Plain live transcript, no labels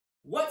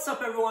What's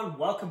up everyone,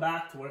 welcome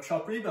back to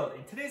Workshop Rebuild.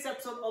 In today's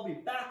episode, I'll be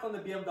back on the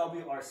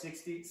BMW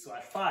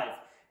R60/5.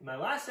 In my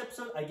last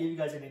episode, I gave you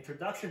guys an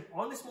introduction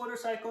on this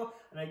motorcycle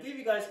and I gave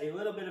you guys a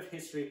little bit of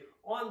history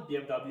on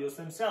BMWs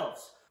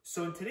themselves.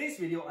 So in today's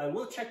video, I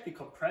will check the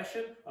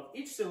compression of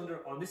each cylinder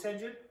on this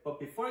engine, but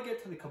before I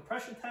get to the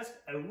compression test,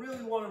 I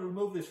really want to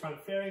remove this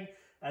front fairing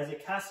as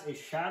it casts a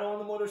shadow on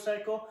the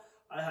motorcycle.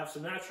 I have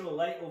some natural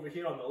light over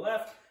here on the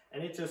left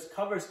and it just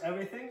covers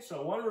everything, so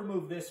I want to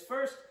remove this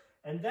first.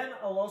 And then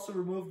I'll also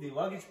remove the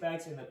luggage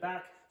bags in the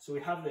back so we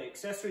have the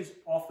accessories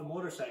off the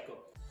motorcycle.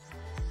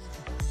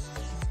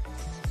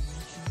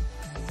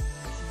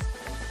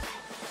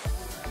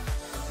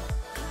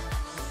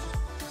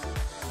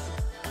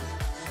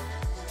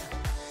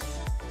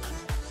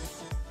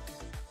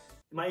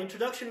 In my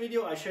introduction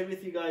video, I shared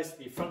with you guys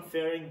the front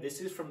fairing.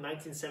 This is from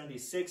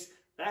 1976.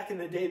 Back in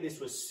the day, this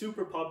was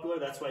super popular.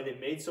 That's why they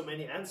made so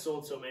many and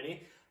sold so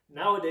many.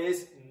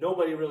 Nowadays,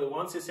 nobody really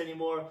wants this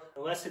anymore.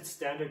 Unless it's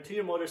standard to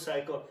your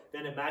motorcycle,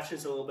 then it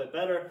matches a little bit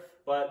better.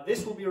 But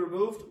this will be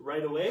removed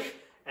right away.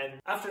 And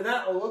after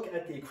that, I'll look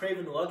at the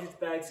Craven luggage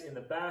bags in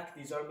the back.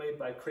 These are made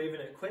by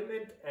Craven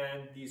Equipment,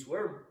 and these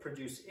were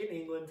produced in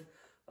England.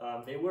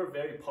 They were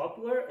very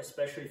popular,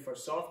 especially for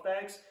soft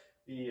bags.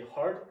 The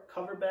hard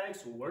cover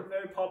bags weren't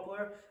very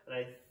popular, and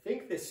I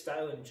think this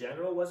style in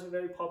general wasn't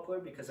very popular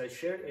because I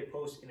shared a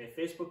post in a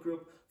Facebook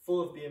group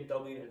full of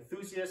BMW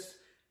enthusiasts.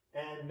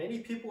 And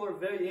many people are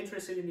very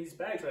interested in these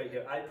bags right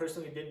here. I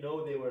personally didn't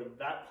know they were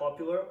that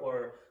popular,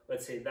 or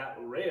let's say that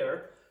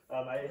rare.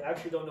 I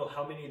actually don't know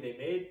how many they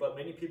made, but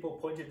many people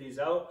pointed these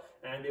out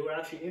and they were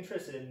actually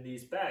interested in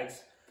these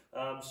bags.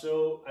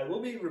 So I will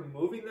be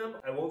removing them.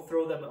 I won't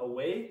throw them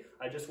away.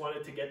 I just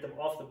wanted to get them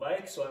off the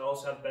bike so I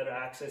also have better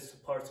access to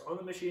parts on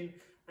the machine.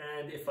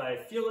 And if I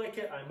feel like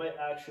it, I might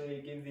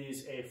actually give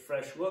these a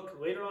fresh look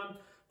later on.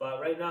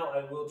 But right now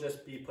I will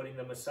just be putting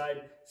them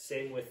aside.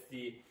 Same with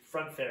the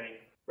front fairing.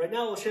 Right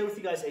now, I'll share with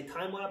you guys a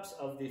time-lapse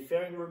of the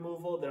fairing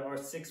removal. There are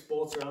 6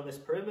 bolts around this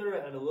perimeter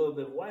and a little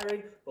bit of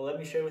wiring, but let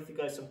me share with you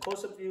guys some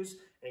close-up views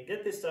and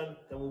get this done,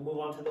 then we'll move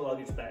on to the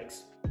luggage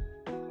bags.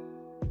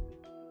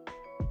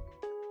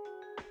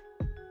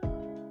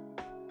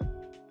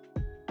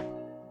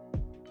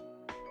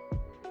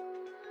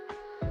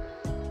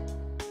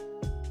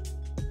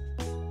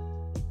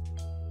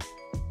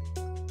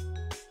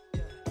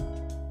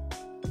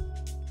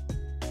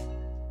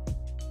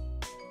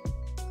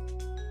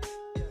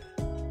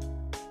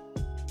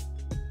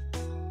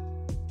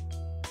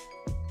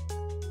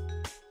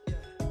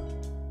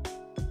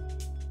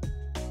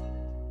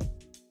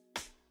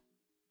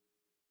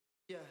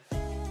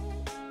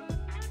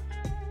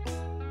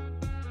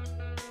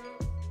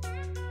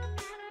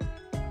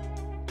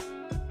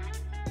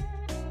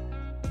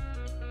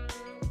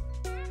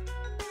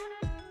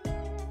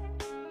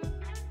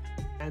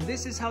 And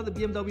this is how the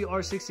BMW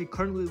R60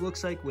 currently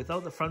looks like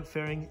without the front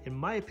fairing. In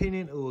my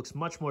opinion, it looks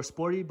much more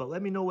sporty, but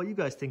let me know what you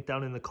guys think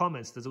down in the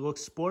comments. Does it look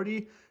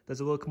sporty?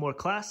 Does it look more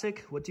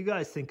classic? What do you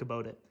guys think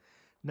about it?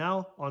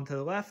 Now, on to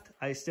the left,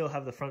 I still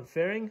have the front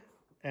fairing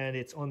and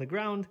it's on the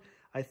ground.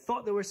 I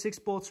thought there were 6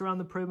 bolts around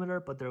the perimeter,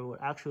 but there were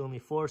actually only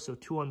 4, so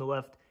 2 on the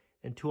left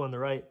and 2 on the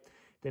right.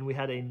 Then we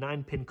had a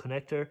 9-pin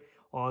connector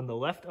on the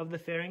left of the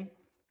fairing.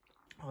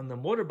 On the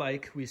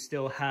motorbike, we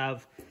still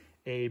have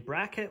a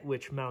bracket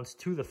which mounts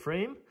to the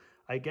frame.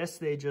 I guess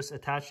they just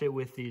attached it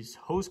with these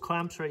hose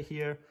clamps right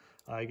here.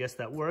 I guess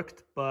that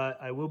worked, but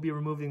I will be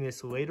removing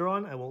this later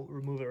on. I won't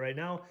remove it right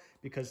now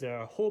because there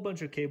are a whole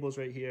bunch of cables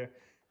right here.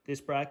 This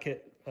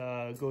bracket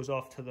goes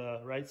off to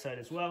the right side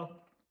as well,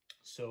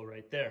 so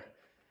right there.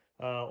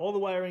 All the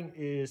wiring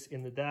is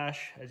in the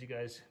dash. As you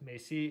guys may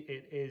see,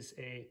 it is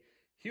a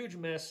huge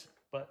mess,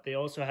 but they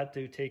also had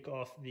to take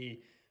off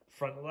the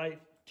front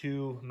light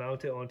to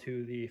mount it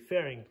onto the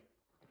fairing.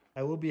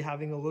 I will be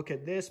having a look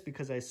at this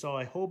because I saw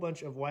a whole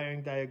bunch of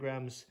wiring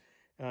diagrams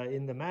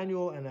in the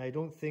manual, and I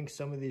don't think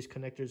some of these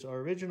connectors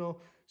are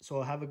original, so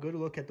I'll have a good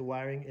look at the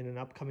wiring in an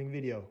upcoming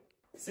video.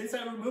 Since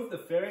I removed the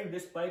fairing,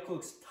 this bike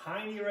looks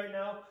tiny right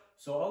now,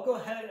 so I'll go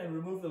ahead and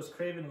remove those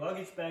Craven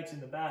luggage bags in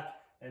the back,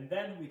 and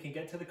then we can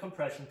get to the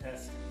compression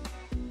test.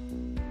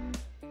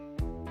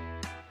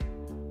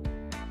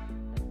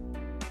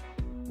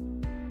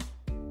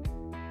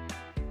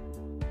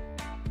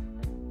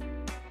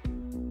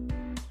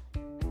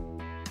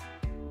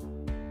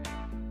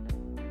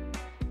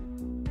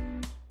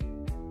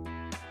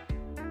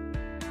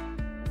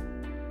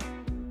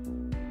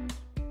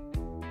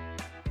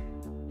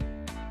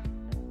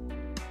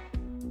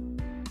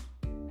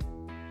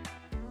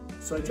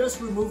 So I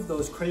just removed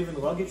those Craven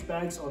luggage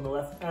bags on the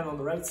left and on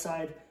the right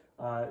side.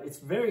 It's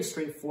very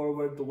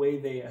straightforward the way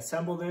they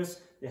assemble this.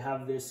 They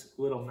have this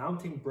little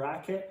mounting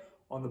bracket.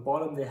 On the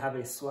bottom they have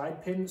a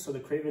slide pin, so the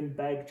Craven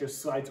bag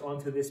just slides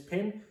onto this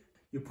pin.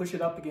 You push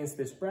it up against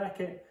this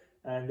bracket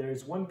and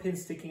there's one pin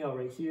sticking out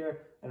right here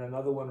and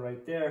another one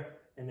right there.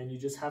 And then you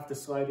just have to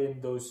slide in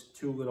those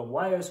 2 little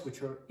wires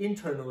which are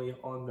internally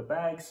on the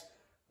bags.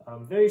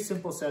 Very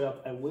simple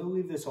setup. I will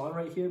leave this on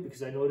right here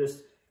because I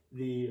noticed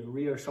the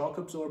rear shock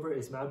absorber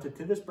is mounted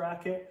to this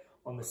bracket.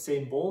 on the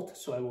same bolt,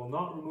 so I will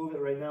not remove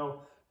it right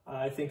now.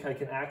 I think I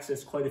can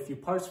access quite a few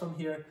parts from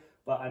here,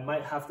 but I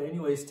might have to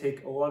anyways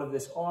take a lot of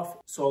this off,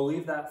 so I'll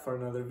leave that for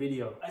another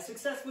video. I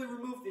successfully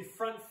removed the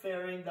front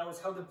fairing that was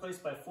held in place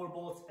by 4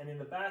 bolts, and in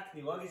the back,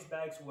 the luggage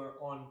bags were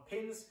on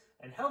pins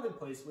and held in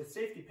place with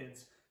safety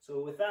pins.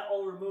 So with that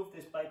all removed,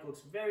 this bike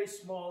looks very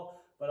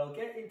small, but I'll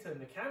get into the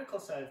mechanical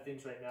side of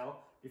things right now.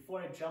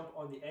 Before I jump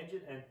on the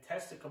engine and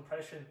test the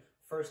compression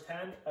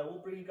firsthand, I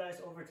will bring you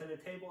guys over to the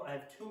table. I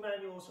have 2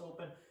 manuals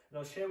open, and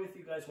I'll share with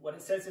you guys what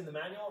it says in the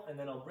manual, and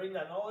then I'll bring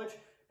that knowledge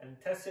and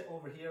test it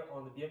over here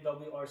on the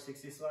BMW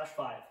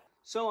R60/5.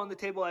 So on the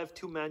table I have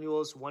 2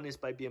 manuals. One is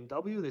by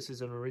BMW. This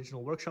is an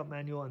original workshop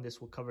manual, and this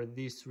will cover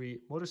these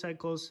 3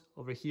 motorcycles.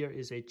 Over here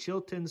is a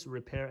Chilton's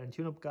repair and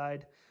tune-up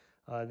guide.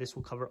 This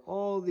will cover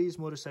all these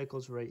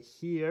motorcycles right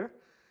here.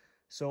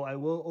 So I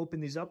will open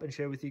these up and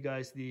share with you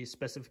guys the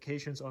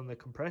specifications on the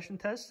compression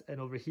test.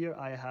 And over here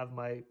I have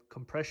my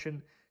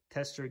compression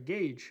tester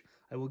gauge.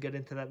 I will get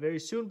into that very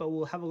soon, but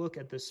we'll have a look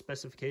at the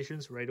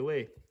specifications right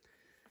away.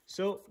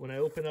 So when I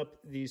open up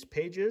these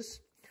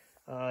pages,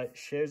 it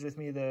shares with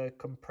me the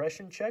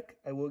compression check.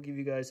 I will give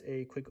you guys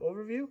a quick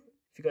overview.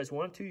 If you guys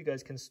want to, you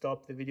guys can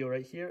stop the video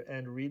right here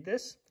and read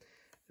this.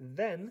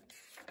 Then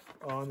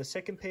on the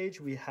second page,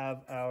 we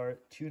have our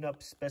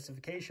tune-up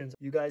specifications.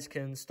 You guys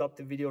can stop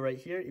the video right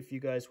here if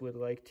you guys would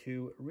like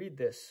to read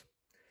this.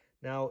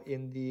 Now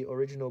in the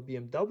original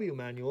BMW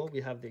manual, we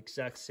have the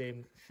exact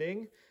same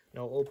thing.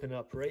 Now open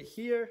up right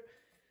here.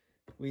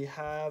 We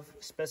have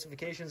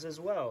specifications as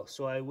well.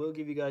 So I will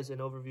give you guys an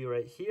overview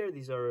right here.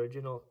 These are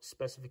original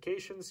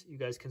specifications. You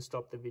guys can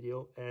stop the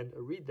video and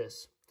read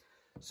this.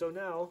 So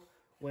now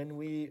when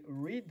we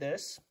read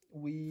this,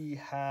 we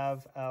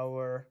have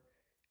our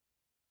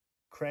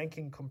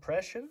cranking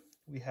compression.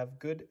 We have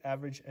good,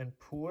 average, and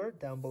poor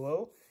down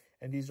below.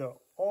 And these are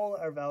all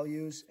our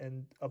values.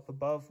 And up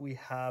above, we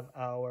have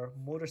our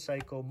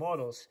motorcycle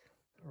models.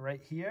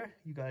 Right here,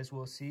 you guys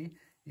will see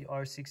the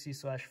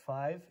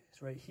R60/5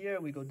 is right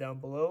here. We go down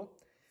below.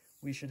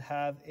 We should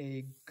have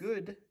a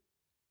good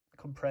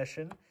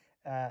compression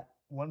at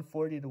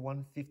 140 to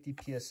 150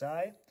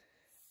 PSI,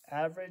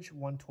 average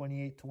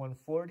 128 to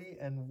 140,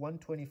 and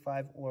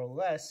 125 or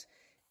less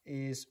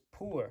is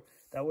poor.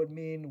 That would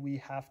mean we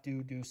have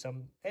to do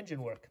some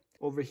engine work.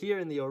 Over here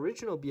in the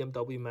original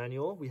BMW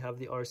manual, we have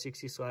the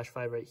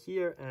R60/5 right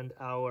here, and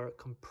our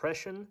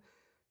compression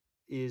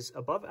is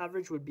above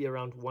average would be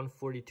around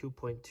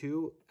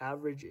 142.2.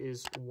 Average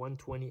is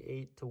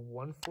 128 to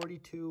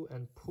 142,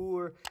 and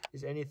poor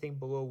is anything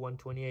below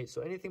 128.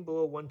 So anything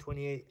below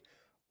 128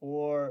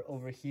 or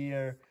over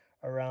here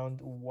around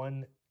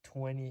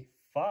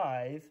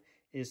 125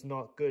 is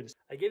not good.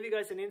 I gave you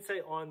guys an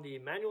insight on the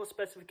manual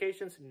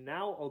specifications.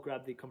 Now I'll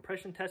grab the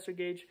compression tester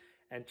gauge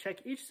and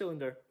check each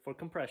cylinder for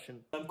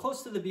compression. I'm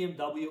close to the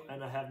BMW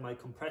and I have my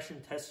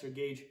compression tester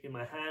gauge in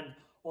my hand.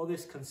 All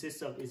this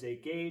consists of is a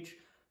gauge.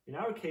 In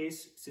our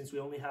case, since we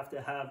only have to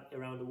have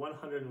around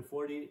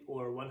 140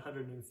 or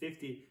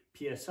 150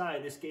 PSI,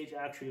 this gauge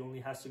actually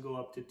only has to go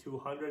up to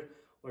 200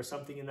 or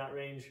something in that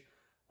range.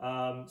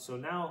 So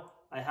now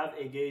I have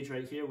a gauge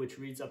right here which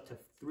reads up to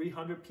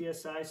 300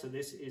 PSI. So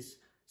this is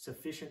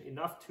sufficient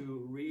enough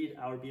to read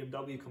our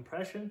BMW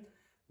compression.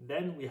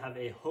 Then we have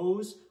a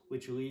hose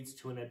which leads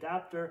to an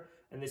adapter,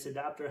 and this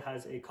adapter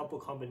has a couple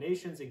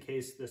combinations in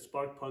case the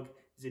spark plug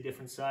is a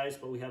different size,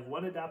 but we have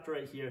one adapter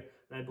right here,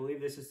 and I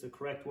believe this is the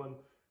correct one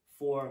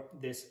for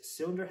this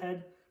cylinder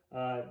head.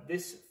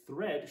 This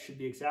thread should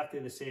be exactly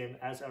the same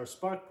as our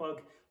spark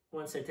plug.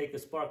 Once I take the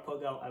spark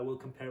plug out, I will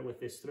compare it with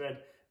this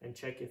thread and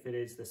check if it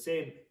is the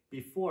same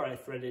before I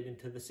thread it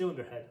into the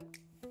cylinder head.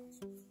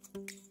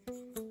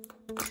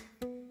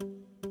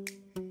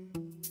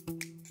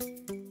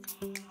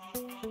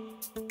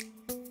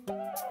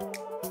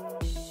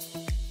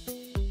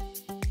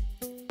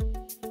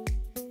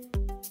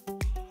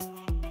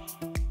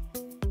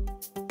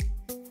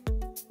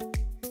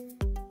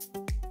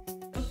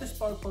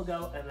 Spark plug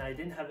out and I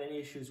didn't have any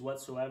issues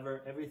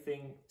whatsoever.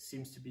 Everything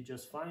seems to be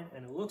just fine,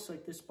 and it looks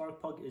like this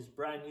spark plug is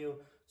brand new.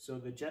 So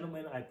the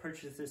gentleman I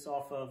purchased this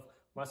off of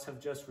must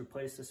have just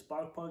replaced the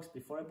spark plugs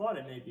before I bought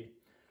it maybe.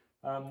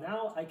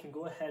 Now I can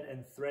go ahead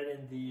and thread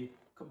in the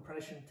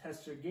compression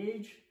tester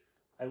gauge.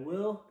 I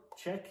will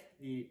check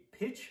the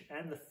pitch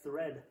and the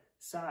thread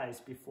size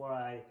before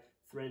I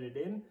thread it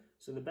in.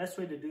 So the best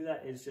way to do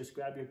that is just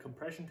grab your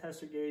compression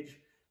tester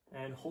gauge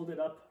and hold it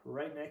up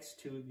right next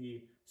to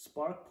the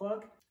spark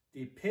plug.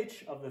 The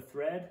pitch of the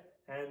thread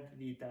and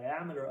the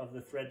diameter of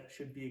the thread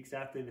should be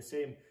exactly the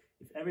same.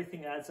 If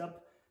everything adds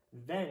up,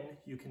 then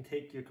you can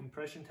take your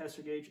compression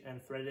tester gauge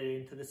and thread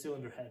it into the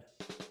cylinder head.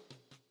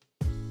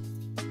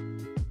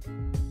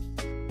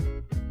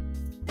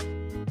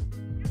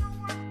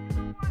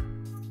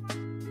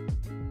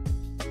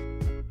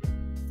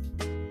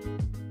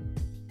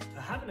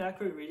 To have an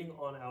accurate reading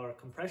on our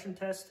compression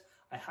test,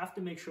 I have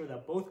to make sure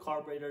that both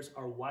carburetors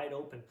are wide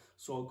open.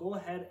 So I'll go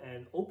ahead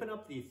and open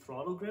up the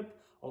throttle grip.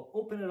 I'll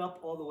open it up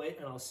all the way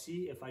and I'll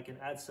see if I can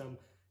add some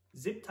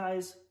zip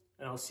ties.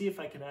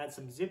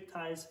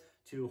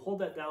 to hold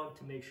that down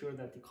to make sure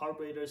that the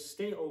carburetors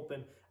stay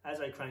open as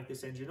I crank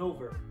this engine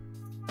over.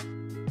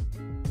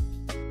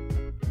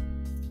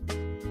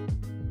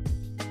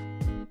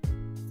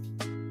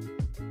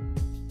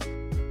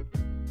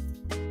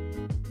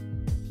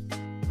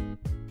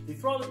 The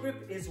throttle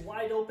grip is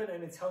wide open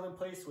and it's held in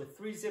place with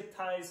 3 zip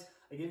ties.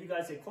 I give you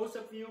guys a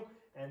close-up view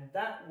and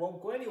that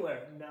won't go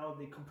anywhere. Now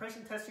the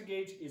compression tester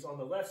gauge is on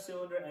the left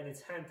cylinder and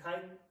it's hand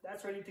tightened.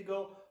 That's ready to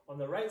go. On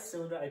the right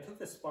cylinder, I took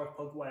the spark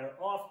plug wire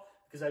off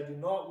because I do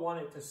not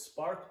want it to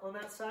spark on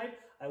that side.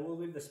 I will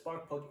leave the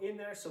spark plug in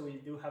there so we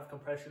do have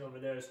compression over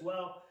there as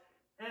well.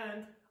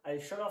 And I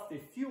shut off the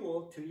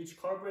fuel to each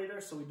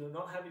carburetor so we do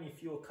not have any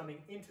fuel coming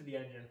into the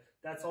engine.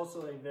 That's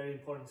also a very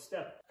important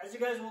step. As you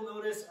guys will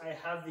notice, I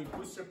have the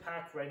booster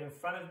pack right in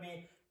front of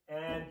me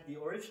and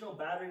the original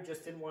battery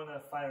just didn't want to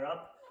fire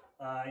up.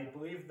 I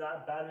believe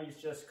that battery is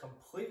just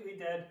completely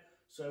dead.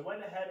 So I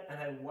went ahead and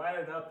I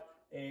wired up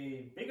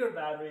a bigger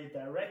battery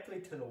directly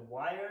to the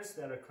wires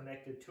that are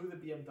connected to the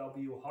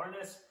BMW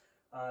harness.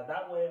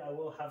 That way I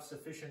will have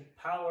sufficient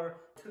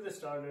power to the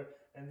starter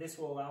and this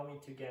will allow me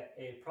to get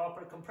a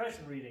proper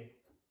compression reading.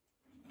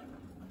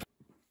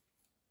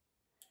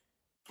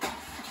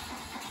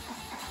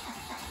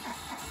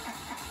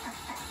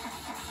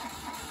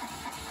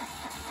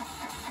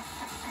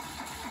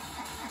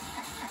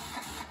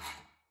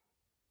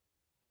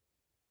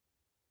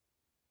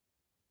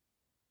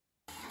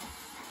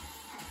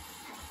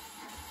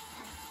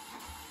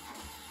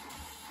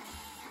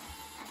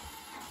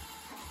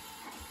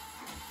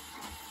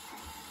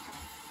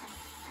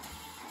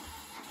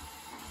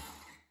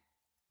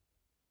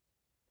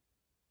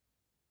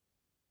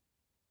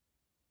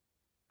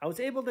 I was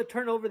able to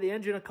turn over the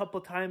engine a couple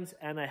times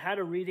and I had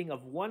a reading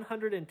of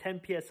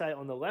 110 psi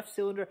on the left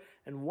cylinder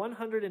and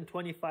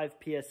 125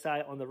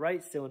 psi on the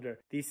right cylinder.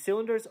 These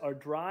cylinders are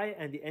dry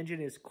and the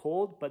engine is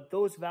cold, but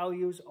those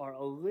values are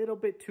a little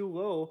bit too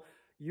low.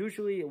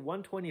 Usually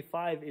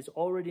 125 is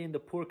already in the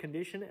poor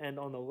condition and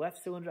on the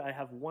left cylinder I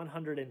have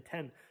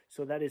 110,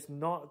 so that is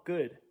not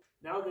good.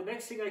 Now the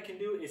next thing I can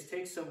do is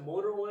take some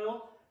motor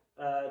oil,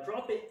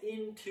 drop it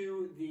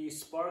into the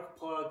spark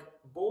plug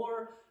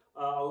bore.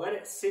 I'll let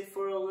it sit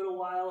for a little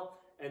while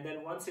and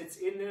then once it's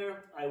in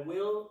there, I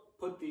will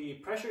put the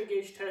pressure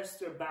gauge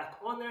tester back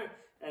on there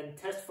and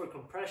test for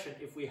compression.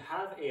 If we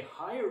have a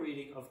higher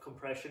reading of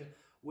compression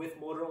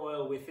with motor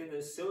oil within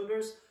the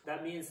cylinders,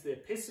 that means the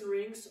piston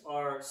rings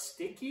are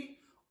sticky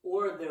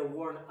or they're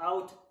worn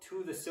out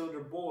to the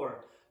cylinder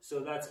bore. So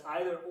that's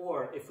either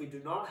or. If we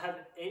do not have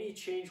any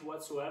change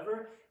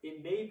whatsoever,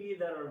 it may be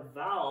that our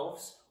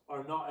valves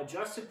are not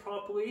adjusted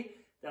properly.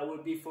 That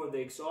would be for the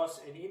exhaust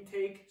and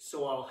intake,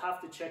 so I'll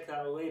have to check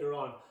that later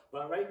on.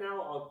 But right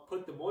now, I'll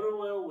put the motor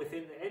oil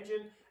within the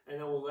engine and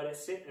then we'll let it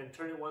sit and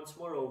turn it once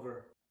more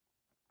over.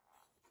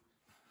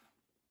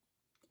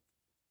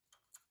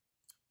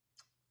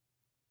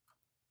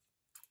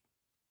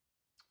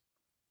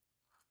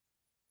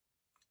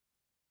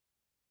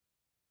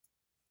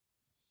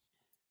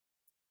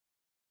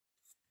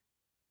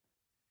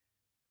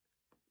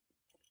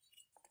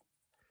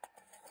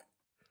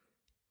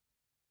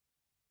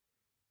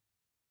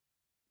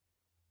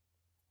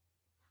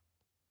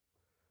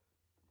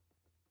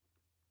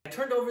 I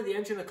turned over the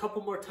engine a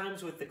couple more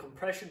times with the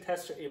compression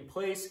tester in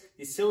place.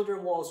 The cylinder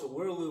walls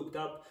were lubed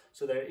up,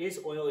 so there is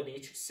oil in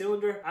each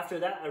cylinder. After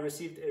that, I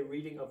received a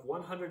reading of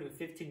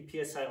 115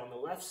 psi on the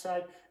left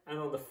side, and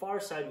on the far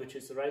side, which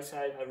is the right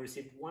side, I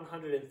received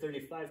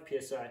 135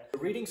 psi. The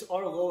readings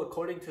are low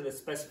according to the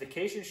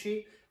specification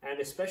sheet, and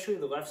especially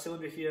the left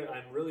cylinder here,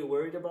 I'm really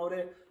worried about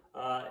it.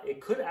 It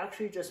could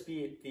actually just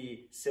be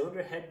the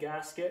cylinder head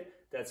gasket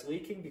that's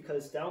leaking,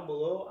 because down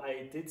below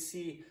I did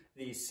see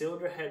the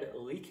cylinder head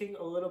leaking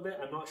a little bit.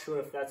 I'm not sure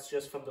if that's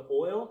just from the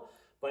oil,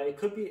 but it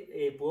could be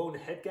a blown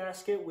head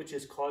gasket which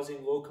is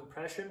causing low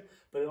compression,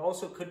 but it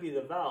also could be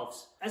the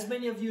valves. As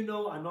many of you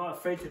know, I'm not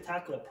afraid to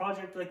tackle a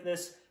project like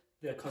this.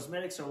 The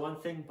cosmetics are one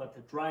thing, but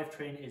the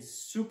drivetrain is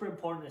super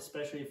important,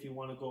 especially if you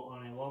want to go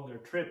on a longer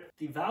trip.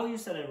 The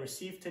values that I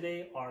received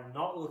today are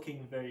not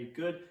looking very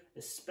good,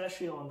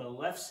 especially on the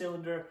left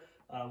cylinder.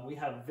 We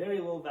have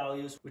very low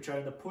values, which are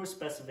in the poor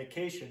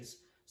specifications.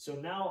 So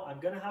now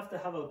I'm going to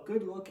have a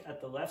good look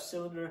at the left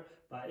cylinder,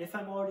 but if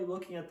I'm already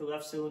looking at the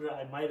left cylinder,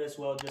 I might as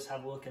well just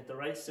have a look at the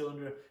right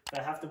cylinder. If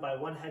I have to buy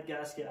one head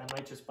gasket, I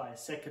might just buy a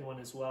second one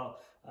as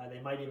well. They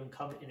might even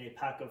come in a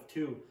pack of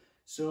 2.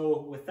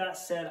 So with that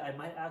said, I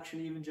might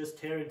actually even just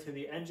tear into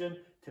the engine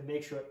to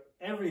make sure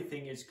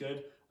everything is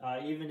good,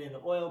 even in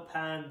the oil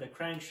pan, the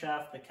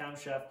crankshaft, the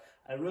camshaft.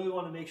 I really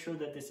want to make sure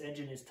that this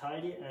engine is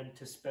tidy and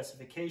to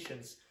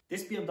specifications.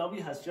 This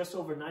BMW has just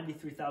over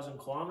 93,000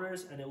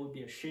 kilometers, and it would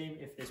be a shame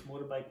if this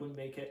motorbike wouldn't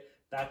make it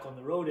back on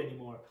the road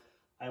anymore.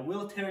 I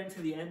will tear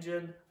into the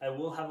engine, I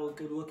will have a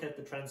good look at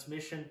the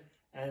transmission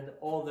and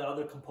all the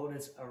other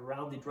components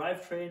around the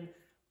drivetrain.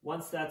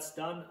 Once that's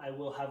done, I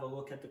will have a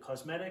look at the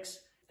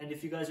cosmetics. And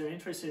if you guys are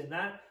interested in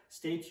that,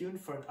 stay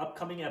tuned for an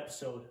upcoming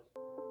episode.